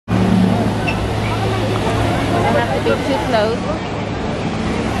clothes.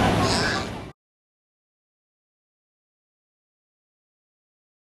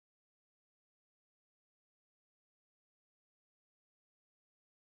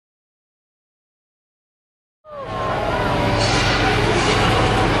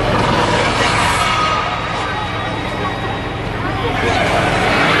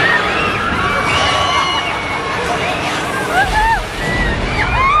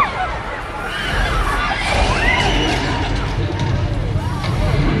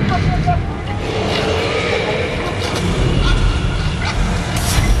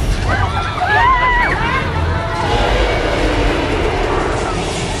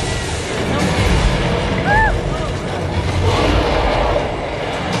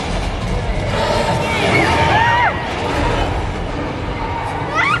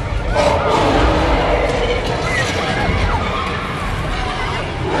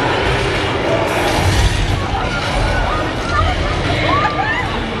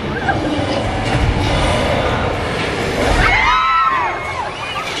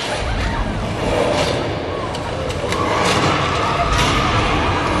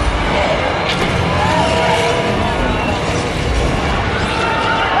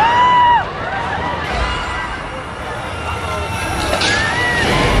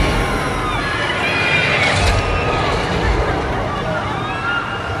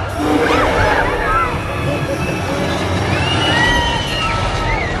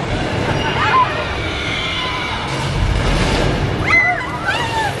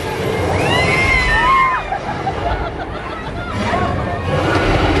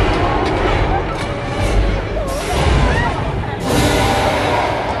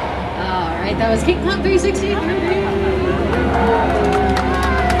 That was King Kong 360.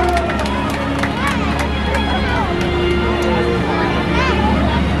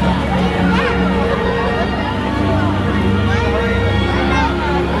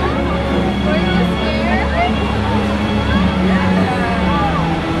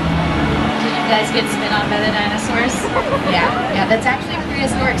 Guys get spit on by the dinosaurs? Yeah, that's actually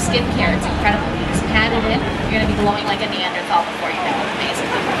prehistoric skincare. It's incredible. You just pat it in, you're gonna be glowing like a Neanderthal before you know it. Amazing.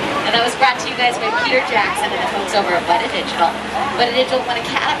 And that was brought to you guys by Peter Jackson and the folks over at Weta Digital. Weta Digital won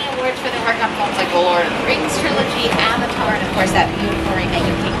Academy Awards for their work on films like the Lord of the Rings trilogy, Avatar, and of course that beautiful remake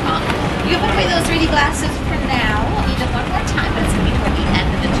of King Kong. You can put away those 3D glasses for now. I'll need them one more time, but it's gonna be toward the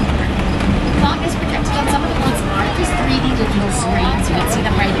end of the tour. Kong is projected on some of the world's largest 3D digital screens. You can see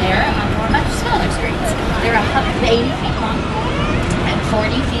them right there on much smaller screens. They're 180 feet long and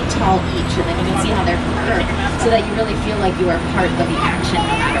 40 feet tall each, and then you can see how they're curved so that you really feel like you are part of the action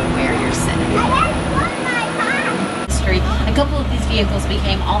no matter where you're sitting. A couple of these vehicles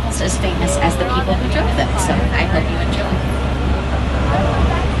became almost as famous as the people who drove them, so I hope you enjoy.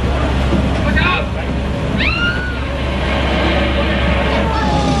 Look out!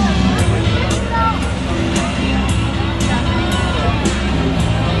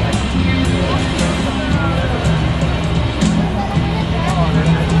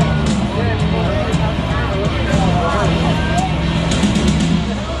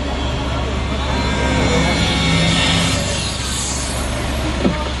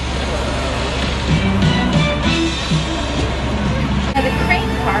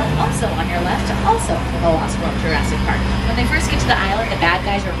 On your left, also from the Lost World Jurassic Park. When they first get to the island, the bad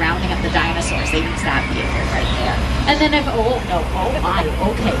guys are rounding up the dinosaurs. They use that vehicle right there. And then if, oh no, oh my,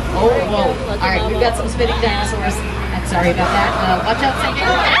 okay, oh whoa. All right, we've got some spinning dinosaurs. I'm sorry about that. Watch out, spinning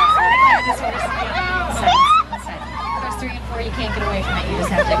dinosaurs. There's 3 and 4, you can't get away from it. You just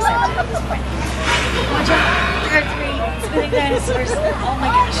have to accept it at this point. Watch out, there are 3 spinning dinosaurs. Oh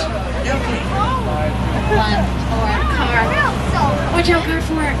my gosh. Okay. 1 more car. Watch out, car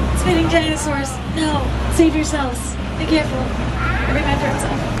 4. Spinning dinosaurs. No. Save yourselves. Be careful. Every man for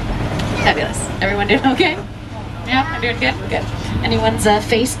himself. Fabulous. Everyone doing okay? Yeah, I'm doing good? Good. Anyone's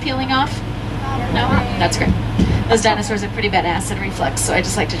face peeling off? No? That's great. Those dinosaurs are pretty bad acid reflux, so I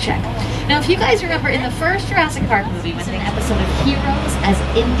just like to check. Now, if you guys remember, in the first Jurassic Park movie was an episode of Heroes as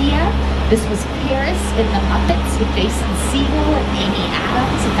India. This was Paris in The Muppets with Jason Segel and Amy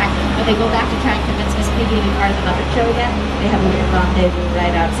Adams. In fact, when they go back to try and convince Miss Piggy to be part of the Muppet Show again, they have a weird rendezvous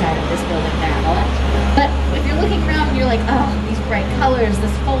right outside of this building there in Holland. But if you're looking around and you're like, oh, these bright colors,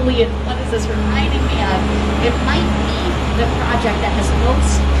 this foliage, what is this reminding me of? It might be the project that has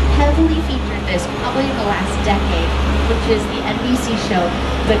most heavily featured this probably in the last decade, which is the NBC show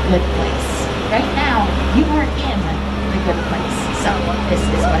The Good Place. Right now, you are in The Good Place. So this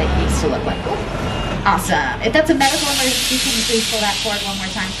is what it used to look like. Awesome. If that's a medical emergency, can you please pull that cord one more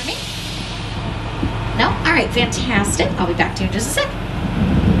time for me? No? All right, fantastic. I'll be back to you in just a sec.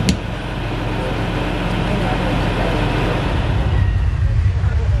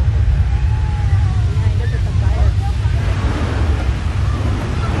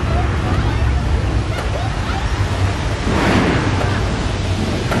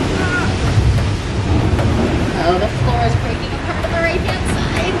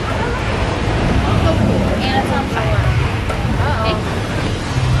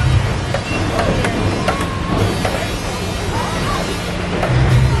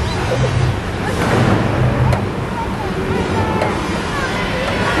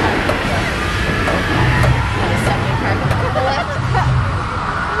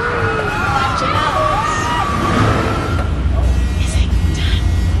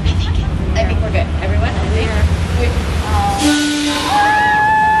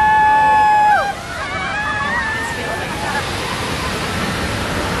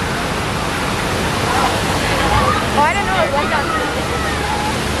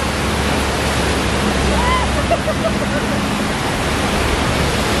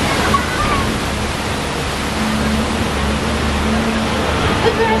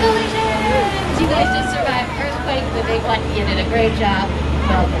 job,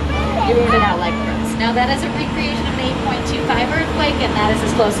 broken. You ruled it out like this. Now that is a recreation of an 8.25 earthquake, and that is as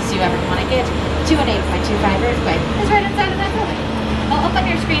close as you ever want to get to an 8.25 earthquake. It's right inside of that building. Well, up on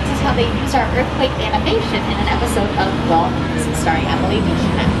your screens is how they use our earthquake animation in an episode of Bones, starring Emily Beecham.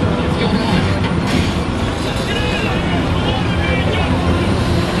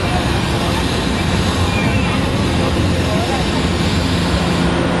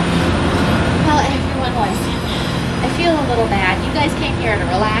 Well, everyone listen. I feel a little bad. You guys came here to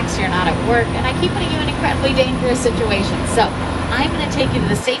relax, you're not at work, and I keep putting you in incredibly dangerous situations. So, I'm going to take you to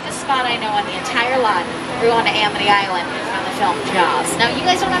the safest spot I know on the entire lot. We're going to Amity Island from the film Jaws. Now, you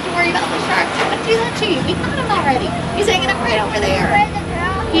guys don't have to worry about the shark. I'm going to do that to you. We caught him already. He's hanging up right over there.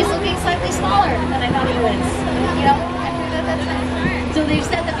 He's looking slightly smaller than I thought he was. You know, after that's nice. So they've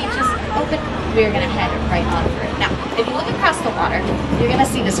said the beach is open. We're going to head right on through. Now, if you look across the water, you're going to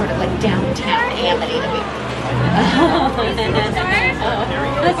see the sort of like downtown Amity that we...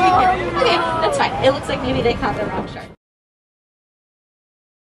 Okay, that's fine. It looks like maybe they caught the wrong shark.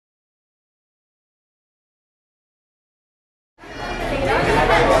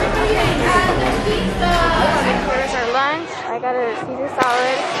 Orders our lunch. I got a Caesar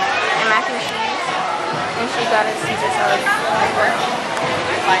salad and mac and cheese, and she got a Caesar salad.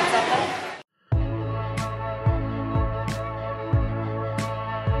 Find something?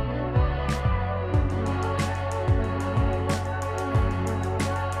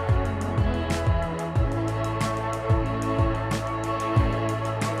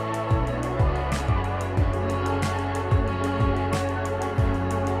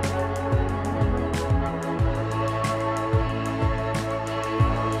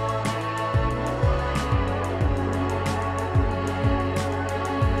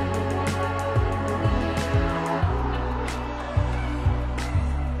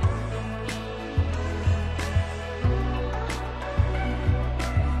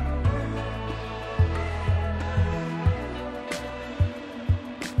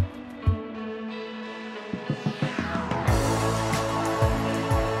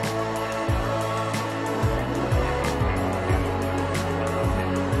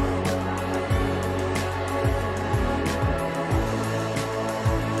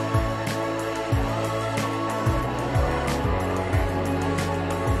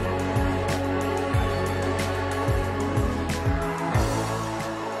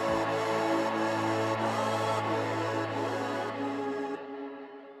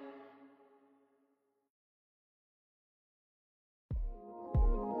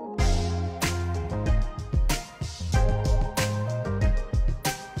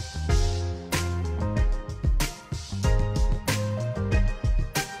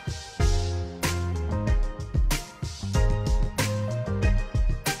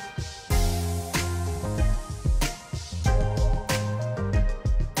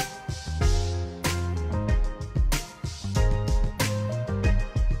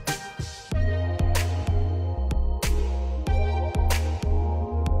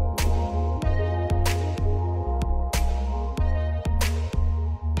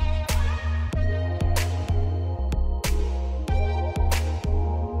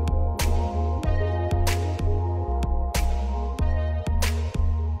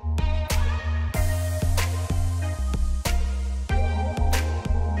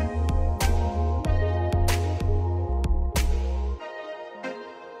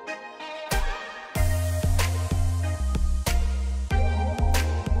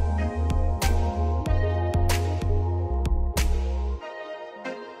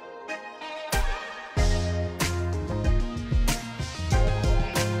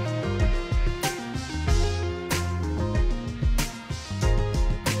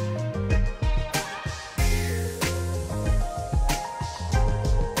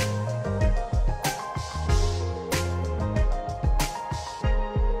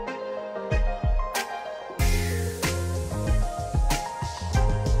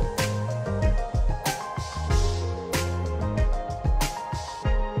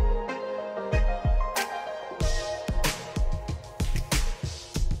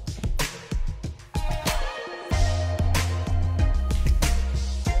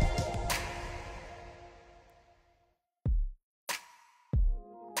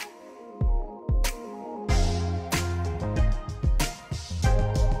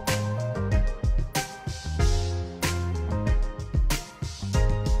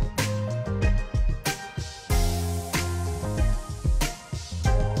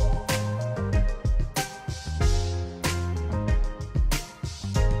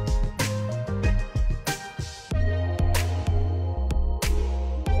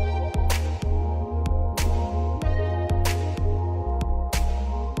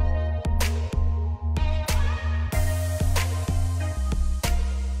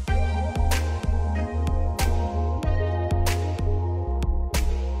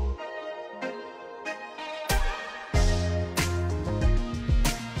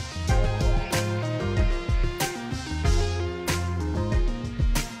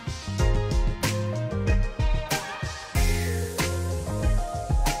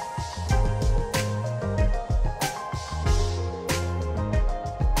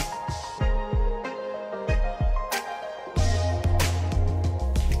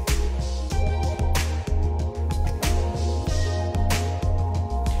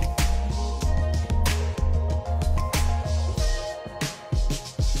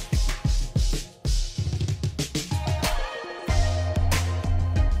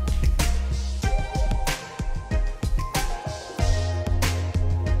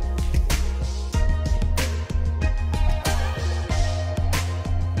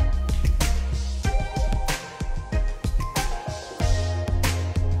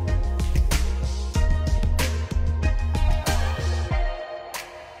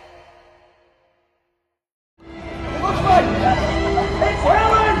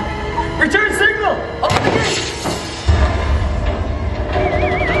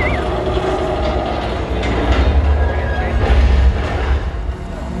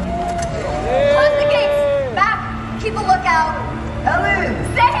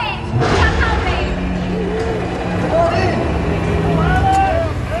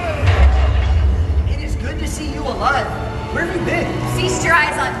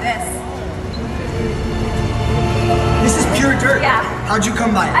 How'd you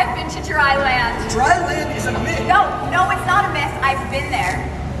come by it? I've been to Dryland. Dryland is a myth. No, it's not a myth. I've been there.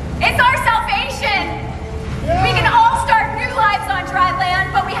 It's our salvation. We can all start new lives on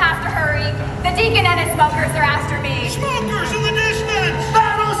Dryland, but we have to hurry. The Deacon and his smokers are after me. Smokers in the distance!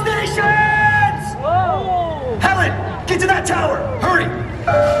 Battle stations! Whoa! Helen, get to that tower! Hurry!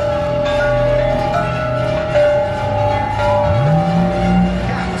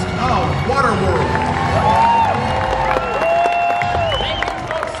 Oh, Waterworld. Thank you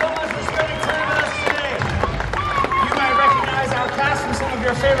folks so much for spending time with us today. You might recognize our cast from some of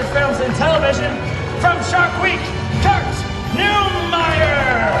your favorite films and television. From Shark Week, Kurt Neumeyer.